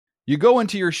You go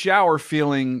into your shower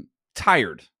feeling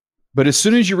tired, but as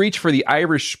soon as you reach for the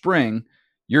Irish Spring,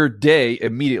 your day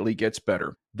immediately gets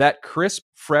better. That crisp,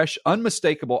 fresh,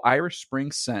 unmistakable Irish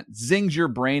Spring scent zings your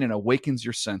brain and awakens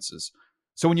your senses.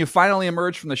 So when you finally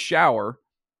emerge from the shower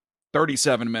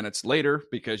 37 minutes later,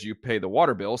 because you pay the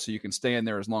water bill so you can stay in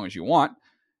there as long as you want,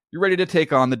 you're ready to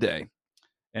take on the day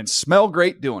and smell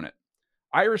great doing it.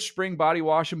 Irish Spring Body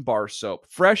Wash and Bar Soap.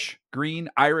 Fresh, green,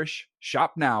 Irish.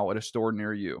 Shop now at a store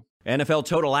near you. NFL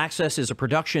Total Access is a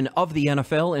production of the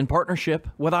NFL in partnership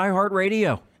with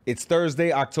iHeartRadio. It's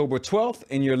Thursday, October 12th,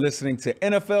 and you're listening to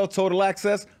NFL Total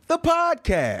Access, the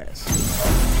podcast.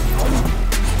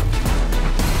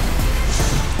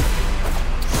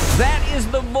 That is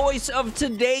the voice of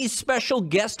today's special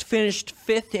guest, finished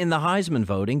 5th in the Heisman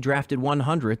voting, drafted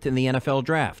 100th in the NFL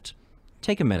draft.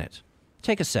 Take a minute.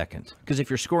 Take a second, because if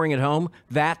you're scoring at home,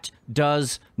 that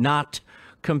does not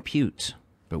compute.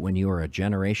 But when you are a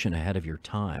generation ahead of your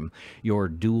time, your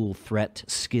dual threat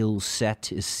skill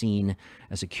set is seen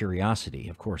as a curiosity.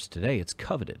 Of course, today it's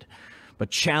coveted, but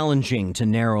challenging to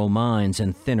narrow minds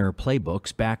and thinner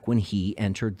playbooks back when he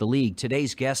entered the league.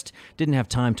 Today's guest didn't have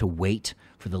time to wait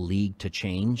for the league to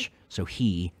change, so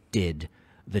he did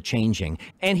the changing,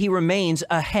 and he remains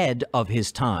ahead of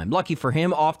his time. Lucky for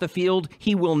him, off the field,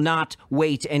 he will not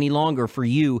wait any longer for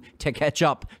you to catch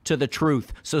up to the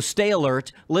truth. So stay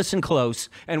alert, listen close,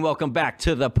 and welcome back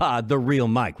to the pod, the real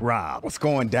Mike Robb. What's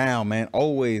going down, man?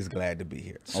 Always glad to be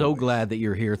here. So glad that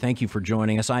you're here. Thank you for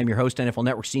joining us. I'm your host, NFL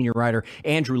Network senior writer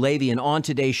Andrew Levy, and on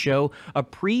today's show, a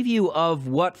preview of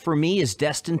what for me is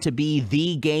destined to be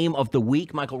the game of the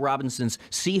week. Michael Robinson's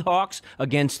Seahawks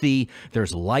against the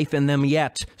there's life in them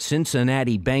yet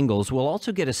Cincinnati Bengals. We'll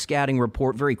also get a scouting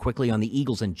report very quickly on the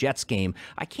Eagles and Jets game.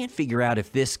 I can't figure out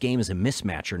if this game is a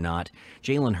mismatch or not.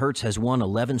 Jalen Hurts has won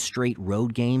 11 straight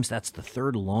road games. That's the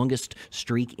third longest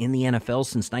streak in the NFL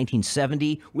since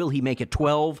 1970. Will he make it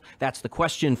 12? That's the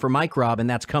question for Mike Robb, and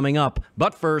that's coming up.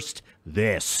 But first,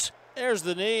 this. There's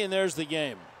the knee, and there's the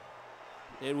game.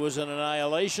 It was an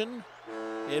annihilation.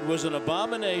 It was an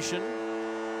abomination.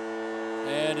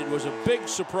 And it was a big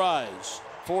surprise.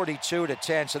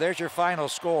 42-10. So there's your final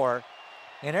score.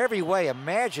 In every way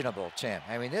imaginable, Tim.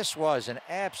 I mean, this was an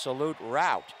absolute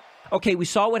rout. Okay, we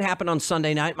saw what happened on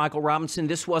Sunday night, Michael Robinson.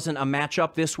 This wasn't a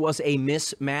matchup. This was a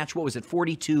mismatch. What was it,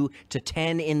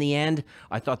 42-10 in the end?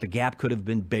 I thought the gap could have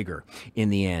been bigger in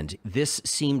the end. This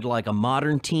seemed like a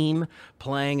modern team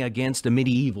playing against a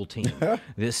medieval team.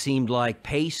 This seemed like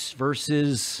pace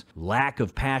versus lack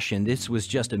of passion. This was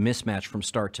just a mismatch from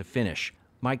start to finish.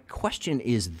 My question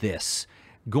is this.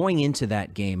 Going into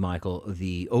that game, Michael,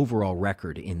 the overall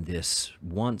record in this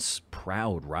once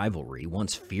proud rivalry,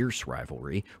 once fierce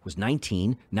rivalry, was 19-1.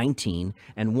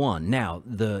 Now,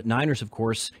 the Niners, of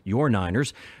course, your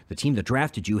Niners, the team that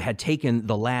drafted you, had taken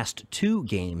the last two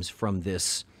games from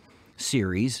this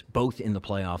series, both in the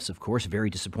playoffs, of course. Very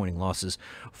disappointing losses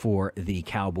for the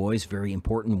Cowboys, very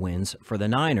important wins for the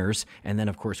Niners. And then,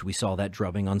 of course, we saw that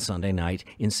drubbing on Sunday night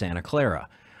in Santa Clara.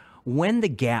 When the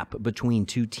gap between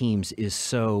two teams is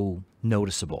so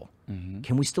noticeable,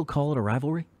 can we still call it a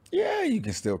rivalry? Yeah, you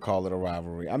can still call it a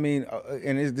rivalry. I mean,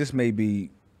 this may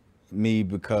be me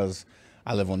because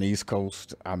I live on the East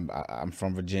Coast. I'm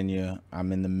from Virginia.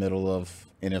 I'm in the middle of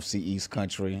NFC East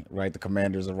country, right? The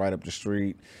Commanders are right up the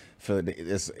street.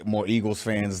 There's more Eagles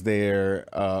fans there,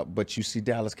 but you see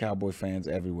Dallas Cowboy fans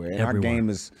everywhere. And our game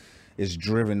is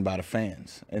driven by the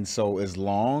fans. And so as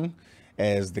long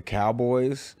as the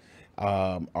Cowboys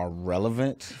are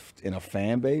relevant in a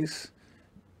fan base,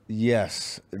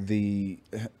 yes, the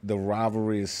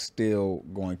rivalry is still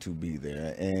going to be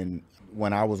there. And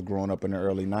when I was growing up in the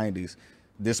early 90s,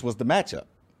 this was the matchup.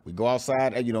 We go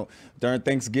outside, during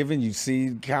Thanksgiving, you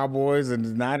see Cowboys and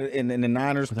the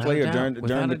Niners play, or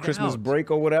during the Christmas break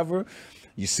or whatever.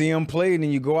 You see them play, and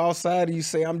then you go outside and you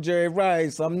say, I'm Jerry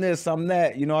Rice, I'm this, I'm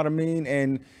that. You know what I mean?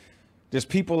 And there's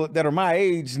people that are my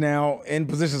age now in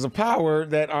positions of power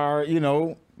that are,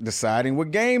 deciding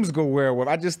what games go where.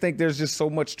 I just think there's just so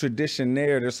much tradition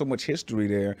there. There's so much history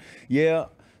there. Yeah,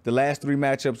 the last three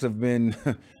matchups have been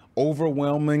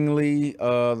overwhelmingly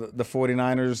the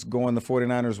 49ers going the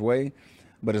 49ers way.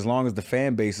 But as long as the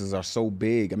fan bases are so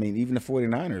big, I mean, even the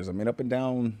 49ers, up and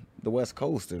down the West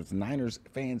Coast, there's Niners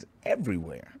fans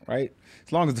everywhere, right?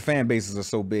 As long as the fan bases are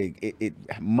so big, it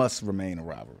must remain a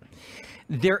rivalry.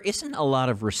 There isn't a lot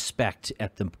of respect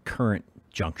at the current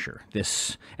juncture.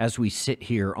 This, as we sit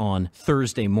here on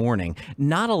Thursday morning,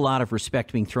 not a lot of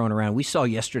respect being thrown around. We saw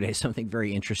yesterday something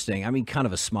very interesting. Kind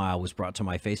of a smile was brought to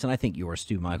my face, and I think yours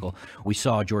too, Michael. We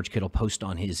saw George Kittle post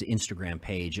on his Instagram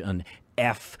page an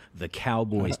F the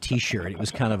Cowboys T-shirt. It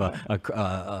was kind of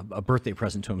a birthday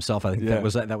present to himself. I think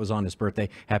that was on his birthday.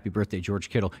 Happy birthday, George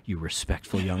Kittle, you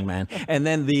respectful young man. And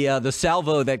then the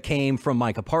salvo that came from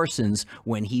Micah Parsons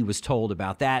when he was told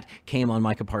about that came on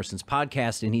Micah Parsons'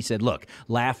 podcast, and he said, "Look,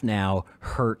 laugh now,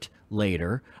 hurt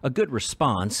later." A good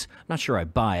response. I'm not sure I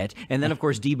buy it. And then, of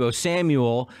course, Deebo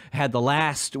Samuel had the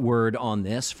last word on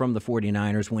this from the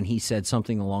 49ers when he said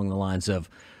something along the lines of,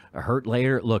 "Hurt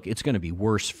later. Look, it's going to be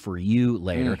worse for you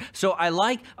later." So I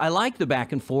like the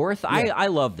back and forth. Yeah. I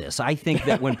love this. I think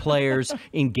that when players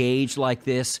engage like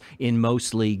this in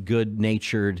mostly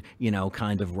good-natured,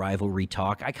 kind of rivalry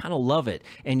talk, I kind of love it.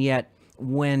 And yet,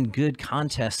 when good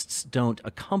contests don't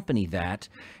accompany that,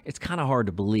 it's kind of hard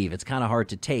to believe. It's kind of hard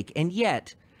to take. And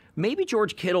yet, maybe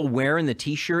George Kittle wearing the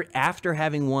T-shirt after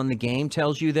having won the game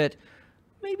tells you that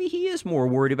maybe he is more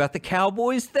worried about the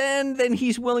Cowboys than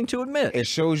he's willing to admit. It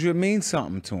shows you it means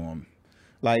something to him.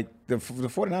 Like, the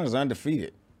 49ers are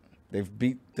undefeated. They've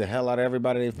beat the hell out of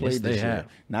everybody they've played this year.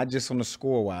 Not just on the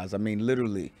score-wise. I mean,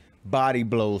 literally, body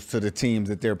blows to the teams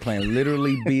that they're playing.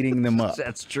 Literally beating them up.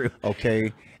 That's true.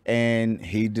 Okay? And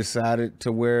he decided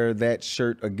to wear that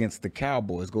shirt against the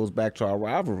Cowboys. Goes back to our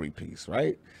rivalry piece,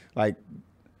 right? Like,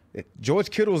 George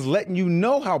Kittle's letting you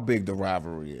know how big the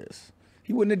rivalry is.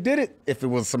 He wouldn't have did it if it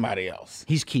was somebody else.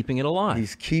 He's keeping it alive.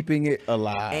 He's keeping it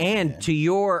alive. And to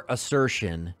your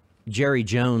assertion, Jerry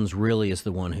Jones really is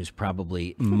the one who's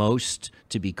probably most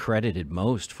to be credited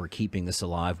most for keeping this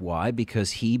alive. Why? Because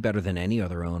he, better than any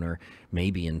other owner,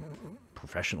 maybe in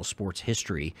professional sports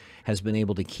history, has been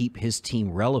able to keep his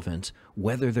team relevant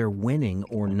whether they're winning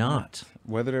or not.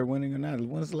 Whether they're winning or not.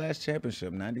 When's the last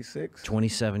championship? 96?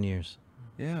 27 years.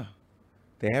 Yeah.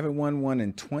 They haven't won one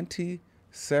in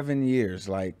 27 years.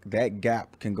 Like, that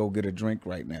gap can go get a drink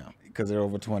right now because they're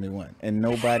over 21, and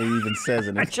nobody even says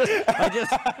it. I just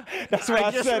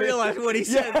realized what he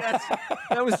said.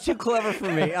 That was too clever for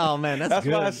me. Oh man, that's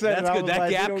good. Why I said that's it. good. That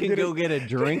like, gap can go get a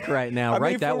drink right now.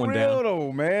 Write that one down. For real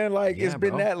though, man. Like, it's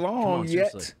been that long.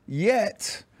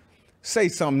 Yet, say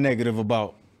something negative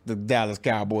about the Dallas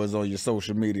Cowboys on your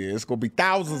social media. It's gonna be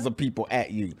thousands of people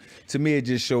at you. To me, it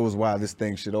just shows why this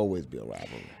thing should always be a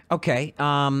rivalry. Okay.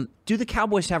 Do the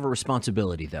Cowboys have a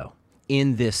responsibility, though,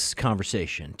 in this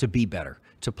conversation to be better,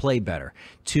 to play better,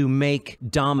 to make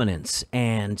dominance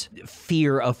and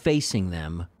fear of facing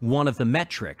them one of the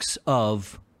metrics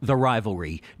of the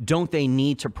rivalry? Don't they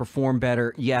need to perform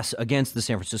better, yes, against the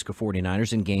San Francisco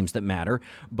 49ers in games that matter,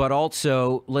 but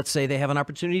also, let's say they have an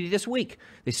opportunity this week.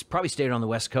 They probably stayed on the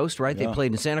West Coast, right? Yeah. They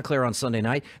played in Santa Clara on Sunday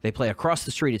night. They play across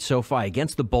the street at SoFi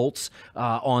against the Bolts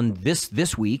on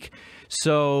this week.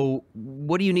 So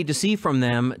what do you need to see from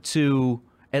them to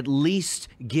at least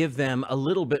give them a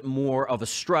little bit more of a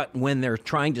strut when they're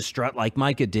trying to strut like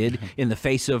Micah did in the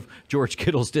face of George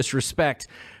Kittle's disrespect?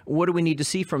 What do we need to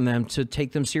see from them to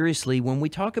take them seriously when we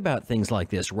talk about things like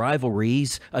this?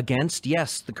 Rivalries against,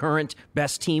 yes, the current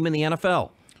best team in the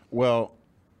NFL. Well,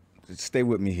 stay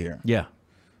with me here. Yeah.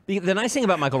 The nice thing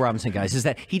about Michael Robinson, guys, is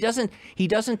that he doesn't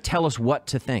tell us what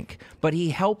to think, but he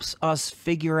helps us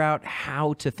figure out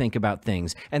how to think about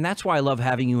things. And that's why I love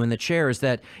having you in the chair, is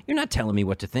that you're not telling me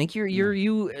what to think.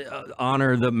 You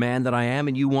honor the man that I am,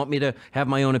 and you want me to have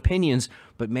my own opinions.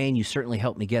 But, man, you certainly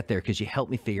helped me get there because you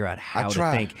helped me figure out how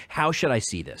to think. How should I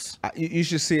see this? You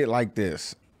should see it like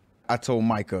this. I told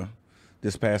Micah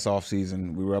this past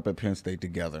offseason, we were up at Penn State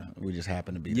together. We just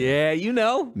happened to be there.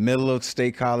 Yeah, Middle of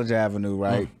State College Avenue,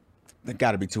 right? There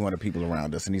got to be 200 people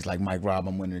around us. And he's like, "Mike Rob,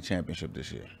 I'm winning the championship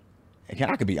this year."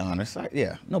 And I could be honest.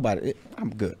 I'm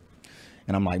good.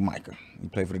 And I'm like, "Micah, you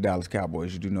play for the Dallas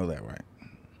Cowboys. You do know that, right?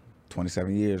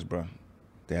 27 years, bro.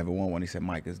 They haven't won one." He said,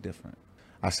 "Mike, it's different."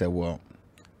 I said, "Well,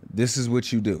 this is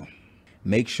what you do.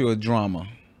 Make sure drama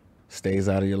stays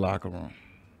out of your locker room."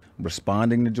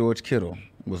 Responding to George Kittle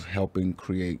was helping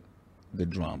create the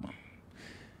drama.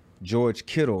 George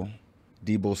Kittle,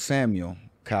 Deebo Samuel,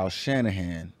 Kyle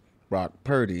Shanahan, Brock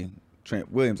Purdy, Trent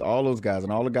Williams, all those guys,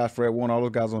 and all the guys, Fred Warner, all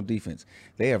those guys on defense,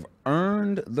 they have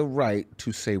earned the right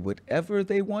to say whatever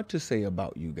they want to say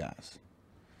about you guys.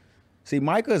 See,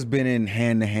 Micah's been in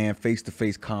hand-to-hand,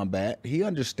 face-to-face combat. He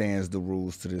understands the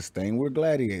rules to this thing. We're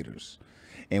gladiators.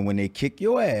 And when they kick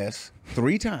your ass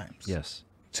 3 times, yes,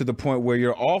 to the point where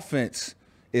your offense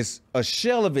is a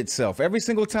shell of itself, every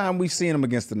single time we've seen them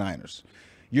against the Niners.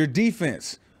 Your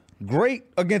defense, great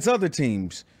against other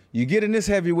teams. You get in this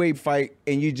heavyweight fight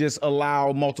and you just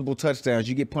allow multiple touchdowns.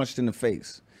 You get punched in the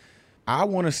face. I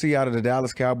want to see out of the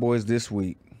Dallas Cowboys this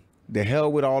week, the hell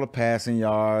with all the passing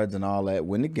yards and all that,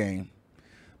 win the game.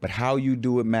 But how you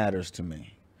do it matters to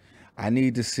me. I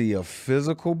need to see a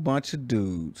physical bunch of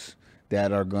dudes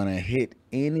that are going to hit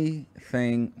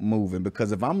anything moving.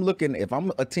 Because if I'm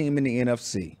a team in the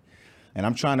NFC and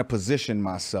I'm trying to position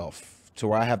myself to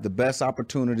where I have the best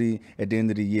opportunity at the end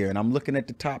of the year, and I'm looking at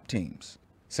the top teams,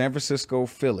 San Francisco,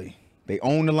 Philly, they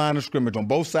own the line of scrimmage on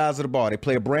both sides of the ball. They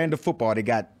play a brand of football. They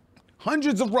got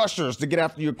hundreds of rushers to get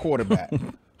after your quarterback.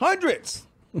 Hundreds.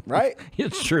 Right?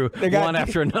 It's true. They got one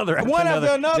after another. One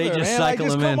after another. They just man. cycle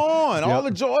them in. Come on. Yep. All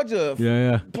of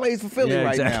Georgia plays for Philly right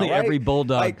exactly. now. Right? Every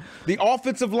Bulldog. Like, the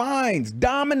offensive lines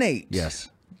dominate. Yes.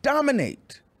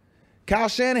 Dominate. Kyle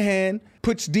Shanahan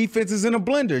puts defenses in a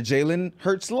blender. Jalen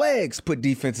Hurts' legs put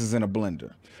defenses in a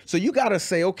blender. So you got to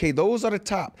say, okay, those are the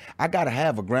top. I got to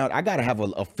have a ground. I got to have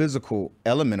a physical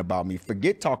element about me.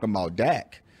 Forget talking about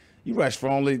Dak. You rushed for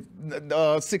only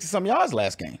 60-some yards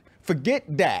last game.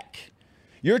 Forget Dak.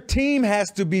 Your team has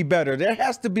to be better. There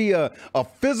has to be a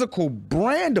physical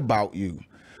brand about you,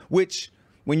 which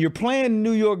when you're playing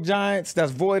New York Giants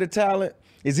that's void of talent,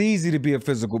 it's easy to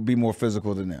be more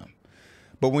physical than them.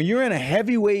 But when you're in a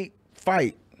heavyweight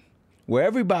fight where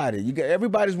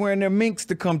everybody's wearing their minks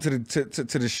to come to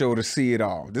the show to see it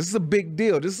all. This is a big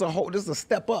deal. This is a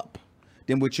step up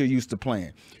than what you're used to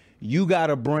playing. You got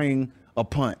to bring a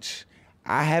punch.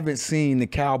 I haven't seen the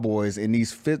Cowboys in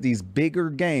these bigger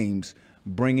games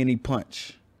bring any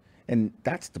punch. And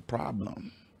that's the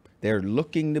problem. They're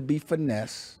looking to be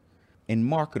finesse and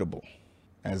marketable,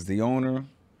 as the owner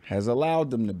has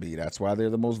allowed them to be. That's why they're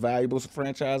the most valuable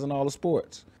franchise in all of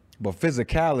sports. But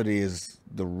physicality is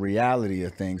the reality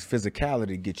of things.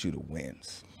 Physicality gets you the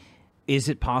wins. Is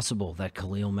it possible that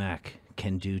Khalil Mack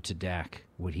can do to Dak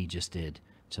what he just did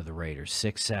to the Raiders?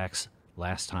 6 sacks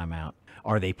last time out.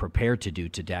 Are they prepared to do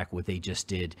to Dak what they just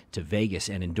did to Vegas,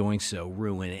 and in doing so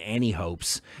ruin any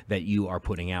hopes that you are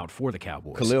putting out for the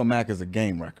Cowboys? Khalil Mack is a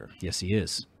game wrecker. Yes, he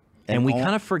is. And we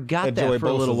kind of forgot that for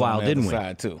a little while, didn't we?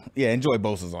 Side too. Yeah, Joey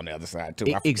Bosa's on the other side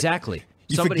too. Exactly.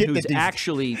 Somebody who's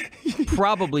actually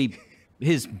probably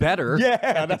his better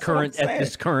at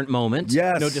this current moment.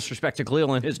 Yes. No disrespect to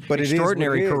Khalil and his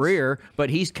extraordinary career, but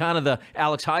he's kind of the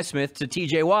Alex Highsmith to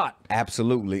TJ Watt.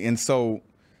 Absolutely. And so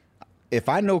if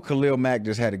I know Khalil Mack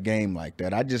just had a game like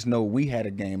that, I just know we had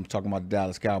a game talking about the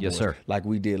Dallas Cowboys, yes, sir, like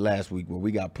we did last week where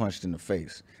we got punched in the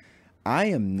face. I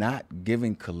am not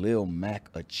giving Khalil Mack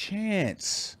a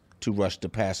chance to rush the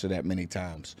passer that many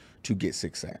times to get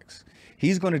 6 sacks.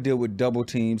 He's going to deal with double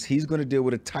teams. He's going to deal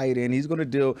with a tight end. He's going to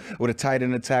deal with a tight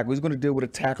end tackle. He's going to deal with a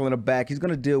tackle in the back. He's going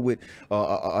to deal with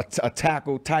a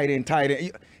tackle, tight end.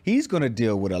 He's going to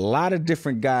deal with a lot of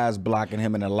different guys blocking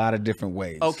him in a lot of different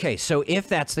ways. Okay, so if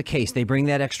that's the case, they bring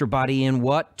that extra body in,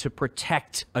 what? To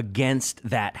protect against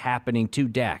that happening to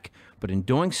Dak. But in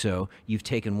doing so, you've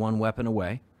taken one weapon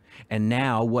away. And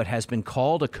now what has been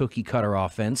called a cookie-cutter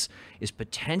offense is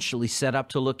potentially set up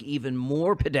to look even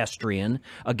more pedestrian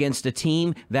against a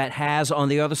team that has on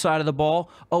the other side of the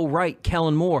ball, oh, right,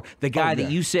 Kellen Moore, the guy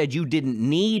that you said you didn't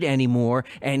need anymore,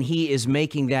 and he is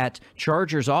making that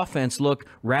Chargers offense look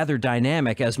rather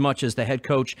dynamic. As much as the head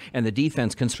coach and the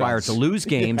defense conspire to lose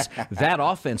games, that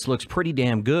offense looks pretty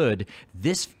damn good.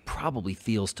 This probably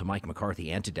feels to Mike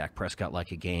McCarthy and to Dak Prescott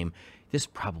like a game. This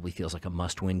probably feels like a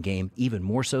must-win game, even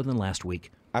more so than last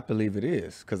week. I believe it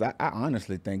is, because I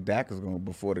honestly think Dak is going to,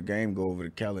 before the game, go over to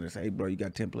Kellen and say, hey, bro, you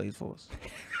got 10 plays for us?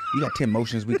 You got 10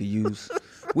 motions we could use?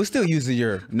 We're still using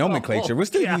your nomenclature. We're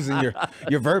still using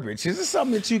your verbiage. Is this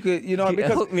something that you could,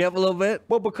 because, hook me up a little bit?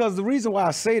 Well, because the reason why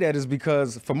I say that is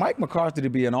because for Mike McCarthy to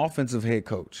be an offensive head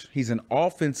coach, he's an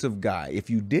offensive guy. If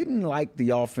you didn't like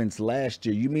the offense last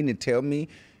year, you mean to tell me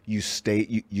you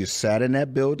sat in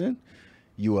that building,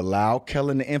 you allow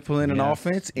Kellen to implement an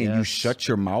offense, and you shut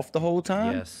your mouth the whole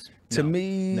time? Yes. To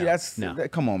me,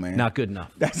 come on, man. Not good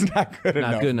enough. That's not good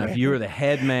enough. Not good enough. Man. You're the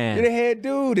head man. You're the head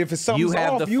dude. If it's something's off, you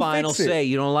have off, the final say.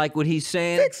 You don't like what he's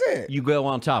saying? Fix it. You go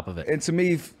on top of it. And to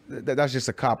me, that's just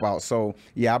a cop-out. So,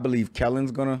 yeah, I believe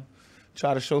Kellen's going to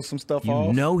try to show some stuff off.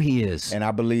 You know he is. And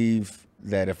I believe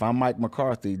that if I'm Mike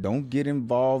McCarthy, don't get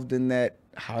involved in that,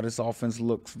 how this offense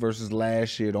looks versus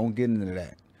last year. Don't get into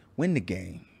that. Win the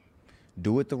game.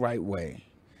 Do it the right way.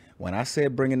 When I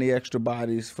said bringing the extra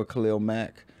bodies for Khalil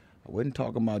Mack, I wasn't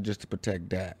talking about just to protect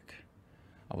Dak.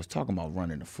 I was talking about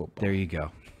running the football. There you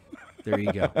go. There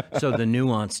you go. So the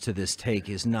nuance to this take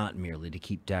is not merely to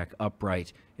keep Dak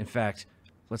upright. In fact,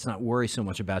 let's not worry so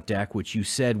much about Dak, which you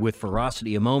said with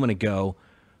ferocity a moment ago.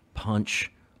 Punch.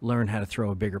 Learn how to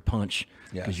throw a bigger punch,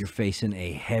 because you're facing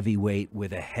a heavyweight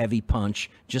with a heavy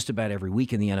punch just about every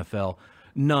week in the NFL.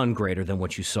 None greater than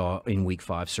what you saw in Week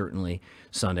 5, certainly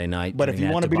Sunday night. But if you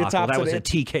want to be the top, that was a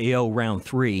TKO round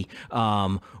 3.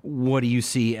 What do you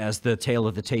see as the tail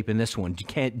of the tape in this one?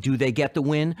 Do they get the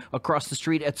win across the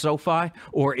street at SoFi,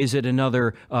 or is it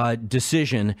another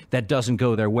decision that doesn't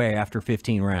go their way after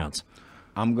 15 rounds?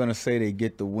 I'm going to say they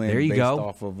get the win based go.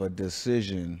 off of a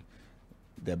decision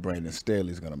that Brandon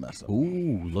Staley's going to mess up.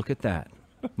 Ooh, look at that.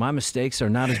 My mistakes are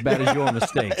not as bad as your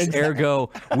mistakes. Exactly. Ergo,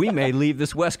 we may leave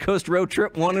this West Coast road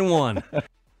trip 1-1.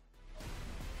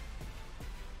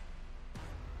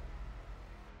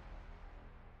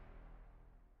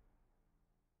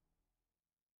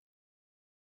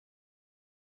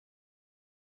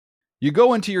 You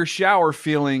go into your shower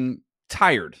feeling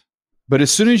tired, but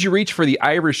as soon as you reach for the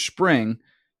Irish Spring,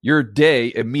 your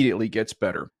day immediately gets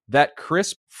better. That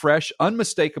crisp, fresh,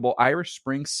 unmistakable Irish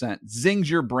Spring scent zings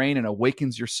your brain and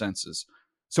awakens your senses.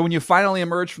 So when you finally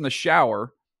emerge from the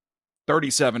shower,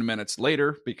 37 minutes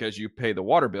later, because you pay the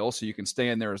water bill so you can stay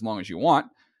in there as long as you want,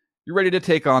 you're ready to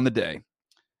take on the day.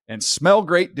 And smell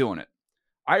great doing it.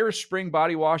 Irish Spring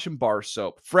Body Wash and Bar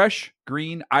Soap. Fresh,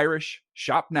 green, Irish.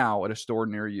 Shop now at a store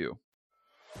near you.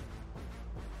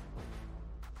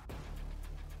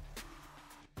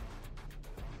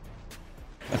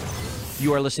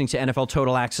 You are listening to NFL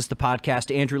Total Access, the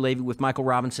podcast. Andrew Levy with Michael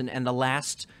Robinson. And the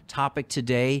last topic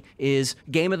today is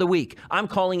Game of the Week. I'm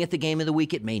calling it the Game of the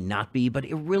Week. It may not be, but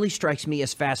it really strikes me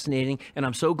as fascinating. And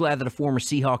I'm so glad that a former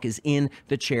Seahawk is in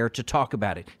the chair to talk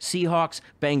about it. Seahawks,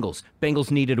 Bengals. Bengals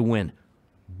needed a win.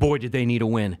 Boy, did they need a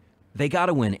win. They got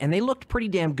a win, and they looked pretty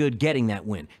damn good getting that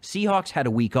win. Seahawks had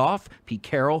a week off. Pete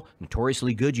Carroll,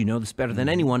 notoriously good, you know this better than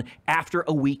anyone, after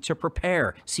a week to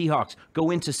prepare. Seahawks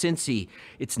go into Cincy.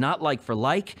 It's not like for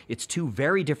like. It's two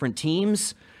very different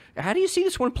teams. How do you see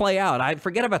this one play out? I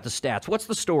forget about the stats. What's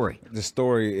the story? The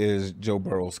story is Joe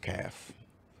Burrow's calf.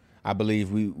 I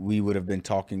believe we would have been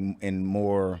talking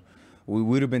more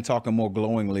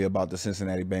glowingly about the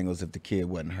Cincinnati Bengals if the kid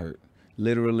wasn't hurt.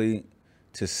 Literally,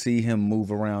 to see him move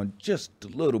around just a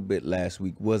little bit last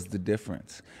week was the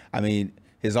difference. I mean,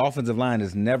 his offensive line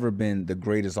has never been the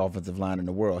greatest offensive line in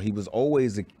the world. He was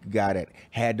always a guy that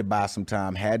had to buy some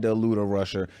time, had to elude a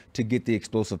rusher to get the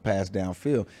explosive pass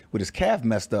downfield. With his calf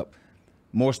messed up,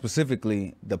 more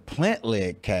specifically, the plant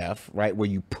leg calf, right, where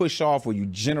you push off, where you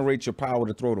generate your power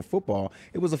to throw the football,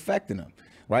 it was affecting him.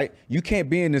 Right? You can't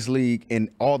be in this league and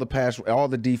all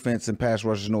the defense and pass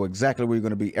rushers know exactly where you're going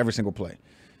to be every single play.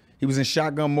 He was in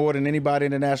shotgun more than anybody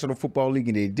in the National Football League,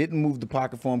 and they didn't move the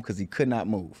pocket for him because he could not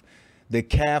move. The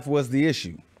calf was the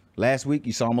issue. Last week,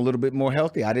 you saw him a little bit more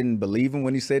healthy. I didn't believe him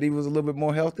when he said he was a little bit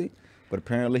more healthy, but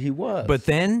apparently he was. But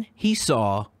then he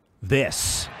saw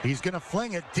this. He's going to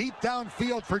fling it deep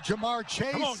downfield for Jamar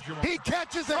Chase. Come on, Jamar. He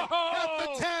catches it at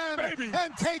the 10 baby.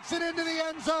 and takes it into the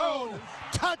end zone.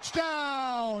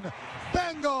 Touchdown!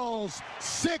 Bengals,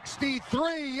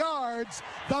 63 yards.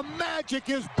 The magic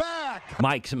is back.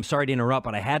 Mike, I'm sorry to interrupt,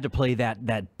 but I had to play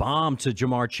that bomb to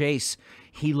Jamar Chase.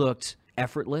 He looked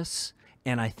effortless.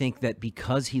 And I think that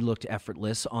because he looked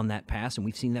effortless on that pass, and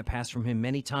we've seen that pass from him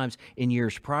many times in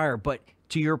years prior, but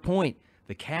to your point,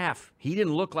 the calf, he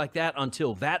didn't look like that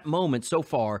until that moment so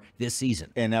far this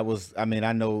season. And that was, I mean,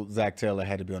 I know Zach Taylor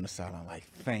had to be on the sideline like,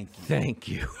 thank you. Thank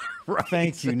you. Right.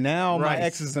 Thank you. Now Right. my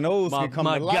X's and O's can come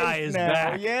to life. My guy is now.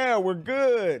 back. Yeah, we're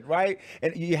good, right?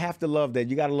 And you have to love that.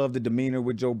 You got to love the demeanor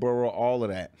with Joe Burrow, all of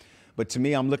that. But to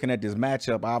me, I'm looking at this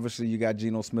matchup. Obviously, you got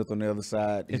Geno Smith on the other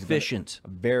side. He's Efficient.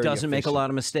 Very Doesn't make a efficient. lot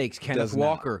of mistakes. Kenneth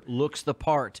Walker looks the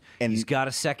part. And he's got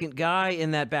a second guy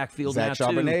in that backfield Zach now,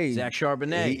 Charbonnet. too. Zach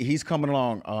Charbonnet. He's coming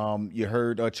along. You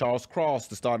heard Charles Cross,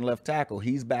 the starting left tackle.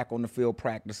 He's back on the field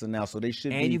practicing now, so they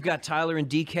should be. And you've got Tyler and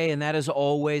DK, and that is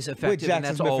always effective, Jackson and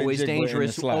that's Smith and always Jigba in the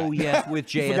dangerous. slot. Oh, yes,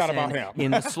 with You forgot about JSN him.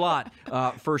 in the slot.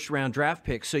 First-round draft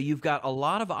pick. So you've got a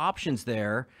lot of options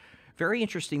there. Very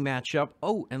interesting matchup.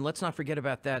 Oh, and let's not forget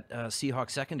about that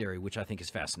Seahawks secondary, which I think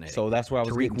is fascinating. So that's where I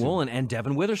was Tariq getting to. Woolen and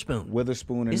Devin Witherspoon.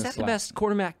 Witherspoon in Is the that slot. the best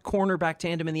cornerback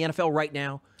tandem in the NFL right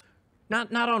now?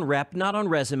 Not on rep, not on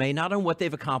resume, not on what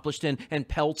they've accomplished and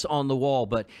pelts on the wall.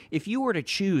 But if you were to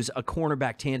choose a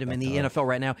cornerback tandem in the NFL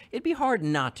right now, it'd be hard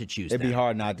not to choose. It'd be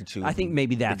hard not to choose. I think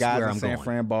maybe that's the guys where in I'm San going.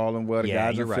 Fran balling well. The Yeah,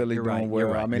 guys in you're right, Philly you're doing right, well.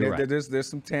 you're right, I mean, you're right. there's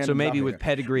some tandems. So maybe out with here.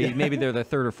 pedigree, maybe they're the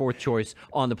third or fourth choice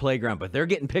on the playground, but they're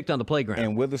getting picked on the playground.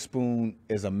 And Witherspoon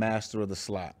is a master of the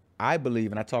slot. I believe,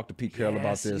 and I talked to Pete Carroll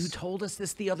about this. You told us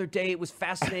this the other day. It was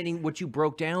fascinating what you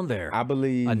broke down there. I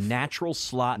believe a natural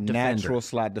slot defender. Natural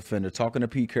slot defender. Talking to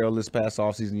Pete Carroll this past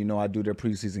offseason, you know I do their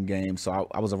preseason games, so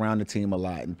I was around the team a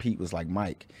lot, and Pete was like,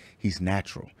 Mike, he's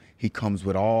natural. He comes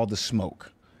with all the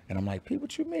smoke. And I'm like, Pete,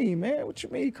 what you mean, man? What you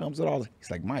mean he comes with all this? He's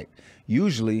like, Mike,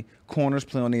 usually corners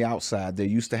play on the outside. They're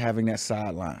used to having that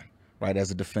sideline, right,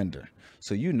 as a defender.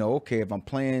 So okay, if I'm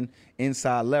playing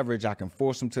inside leverage, I can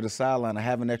force him to the sideline. I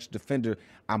have an extra defender.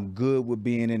 I'm good with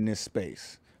being in this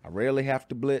space. I rarely have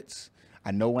to blitz.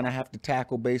 I know when I have to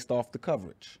tackle based off the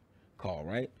coverage call,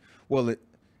 right? Well,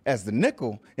 as the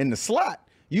nickel in the slot,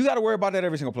 you got to worry about that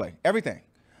every single play, everything.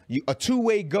 A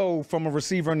two-way go from a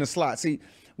receiver in the slot. See,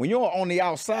 when you're on the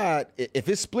outside, if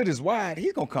his split is wide,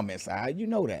 he's going to come inside. You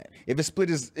know that. If his split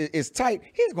is tight,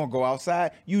 he's going to go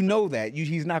outside. You know that.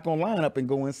 He's not going to line up and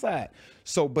go inside.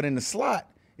 So, but in the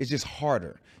slot, it's just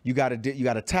harder. You got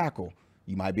to tackle.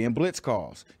 You might be in blitz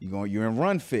calls. You're in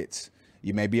run fits.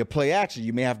 You may be a play action.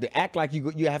 You may have to act like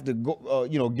you have to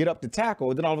go, get up to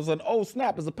tackle. And then all of a sudden, oh,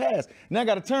 snap, it's a pass. Now I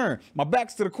got to turn. My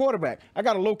back's to the quarterback. I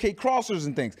got to locate crossers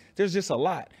and things. There's just a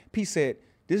lot. P said,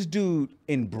 this dude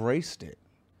embraced it.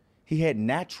 He had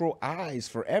natural eyes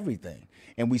for everything.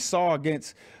 And we saw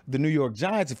against the New York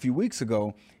Giants a few weeks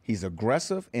ago, he's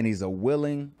aggressive and he's a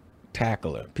willing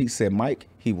tackler. Pete said, Mike,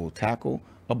 he will tackle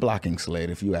a blocking sled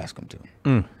if you ask him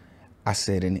to. I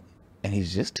said, and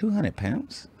he's just 200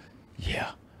 pounds?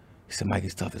 Yeah. He said, Mike,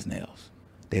 he's tough as nails.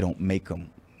 They don't make him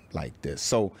like this.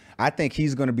 So I think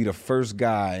he's going to be the first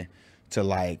guy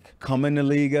to come in the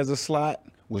league as a slot,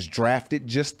 was drafted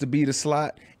just to be the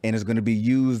slot, and is going to be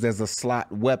used as a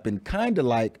slot weapon, kind of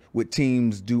like what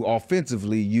teams do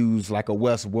offensively, use like a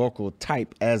Wes Welker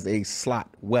type as a slot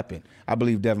weapon. I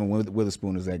believe Devin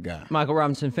Witherspoon is that guy. Michael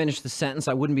Robinson, finish the sentence.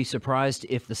 I wouldn't be surprised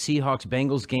if the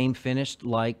Seahawks-Bengals game finished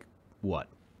like what?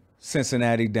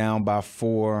 Cincinnati down by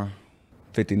 4,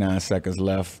 59 seconds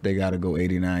left. They got to go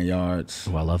 89 yards.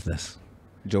 Oh, I love this.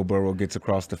 Joe Burrow gets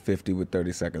across the 50 with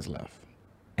 30 seconds left.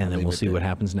 And then we'll see what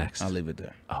happens next. I'll leave it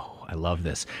there. Oh, I love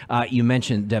this. You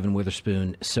mentioned Devin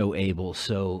Witherspoon, so able,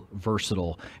 so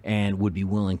versatile, and would be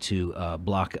willing to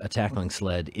block a tackling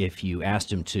sled if you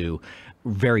asked him to.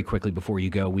 Very quickly before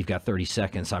you go, we've got 30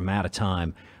 seconds. I'm out of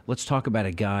time. Let's talk about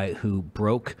a guy who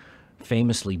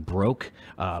famously broke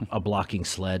a blocking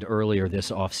sled earlier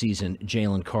this offseason,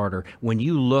 Jalen Carter. When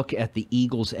you look at the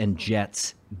Eagles and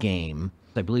Jets game,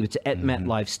 I believe it's at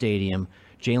MetLife Stadium,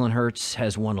 Jalen Hurts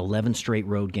has won 11 straight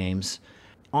road games.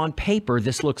 On paper,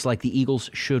 this looks like the Eagles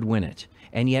should win it.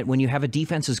 And yet, when you have a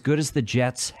defense as good as the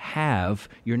Jets have,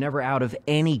 you're never out of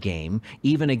any game,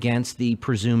 even against the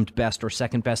presumed best or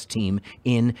second best team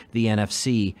in the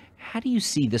NFC. How do you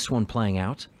see this one playing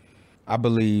out? I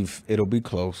believe it'll be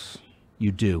close.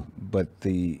 You do. But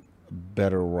the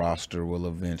better roster will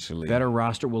eventually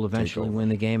win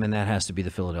the game, and that has to be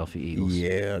the Philadelphia Eagles.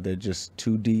 Yeah, they're just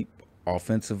too deep.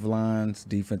 Offensive lines,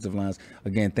 defensive lines.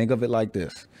 Again, think of it like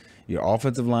this. Your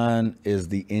offensive line is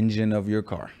the engine of your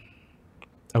car.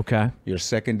 Okay. Your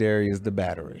secondary is the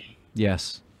battery.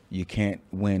 Yes. You can't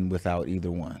win without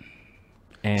either one.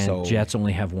 And Jets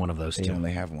only have one of those two. They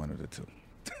only have one of the two.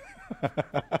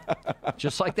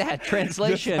 Just like that.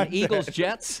 Translation: like Eagles, that.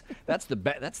 Jets. That's the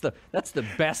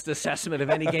best assessment of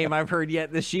any game I've heard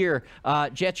yet this year.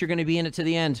 Jets, you're going to be in it to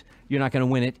the end. You're not going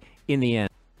to win it in the end.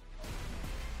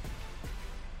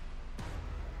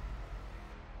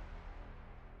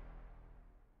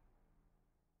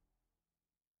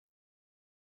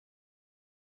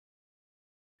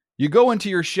 You go into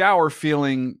your shower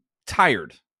feeling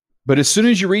tired, but as soon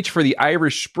as you reach for the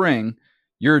Irish Spring,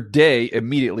 your day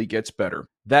immediately gets better.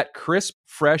 That crisp,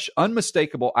 fresh,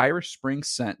 unmistakable Irish Spring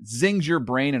scent zings your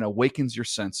brain and awakens your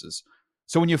senses.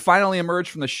 So when you finally emerge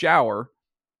from the shower,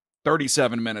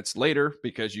 37 minutes later,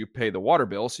 because you pay the water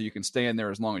bill so you can stay in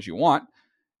there as long as you want,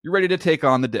 you're ready to take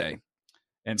on the day.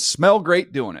 And smell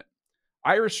great doing it.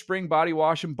 Irish Spring Body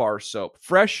Wash and Bar Soap.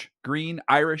 Fresh, green,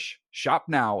 Irish. Shop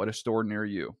now at a store near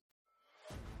you.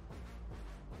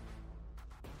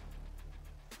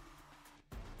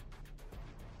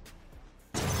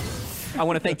 I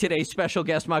want to thank today's special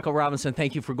guest, Michael Robinson.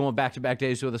 Thank you for going back-to-back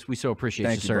days with us. We so appreciate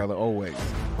you, sir. Thank you, brother. Always.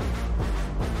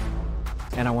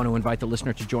 And I want to invite the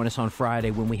listener to join us on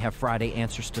Friday when we have Friday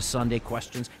answers to Sunday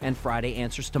questions and Friday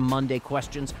answers to Monday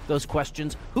questions. Those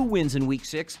questions: who wins in Week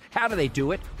 6? How do they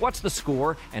do it? What's the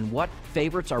score? And what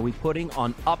favorites are we putting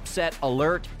on upset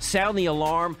alert? Sound the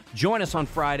alarm. Join us on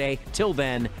Friday. Till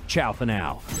then, ciao for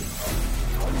now.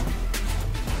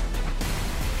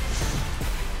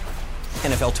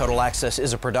 NFL Total Access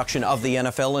is a production of the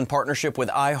NFL in partnership with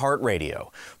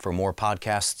iHeartRadio. For more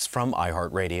podcasts from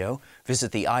iHeartRadio,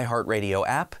 visit the iHeartRadio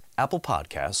app, Apple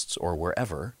Podcasts, or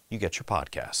wherever you get your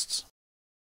podcasts.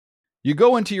 You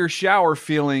go into your shower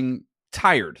feeling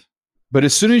tired, but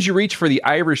as soon as you reach for the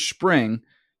Irish Spring,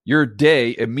 your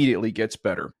day immediately gets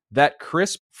better. That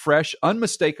crisp, fresh,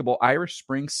 unmistakable Irish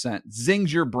Spring scent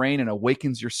zings your brain and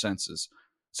awakens your senses.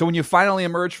 So when you finally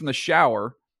emerge from the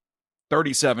shower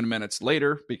 37 minutes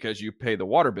later, because you pay the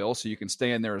water bill so you can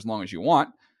stay in there as long as you want,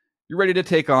 you're ready to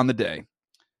take on the day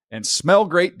and smell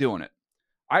great doing it.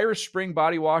 Irish Spring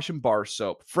Body Wash and Bar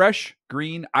Soap. Fresh,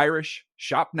 green, Irish.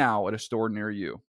 Shop now at a store near you.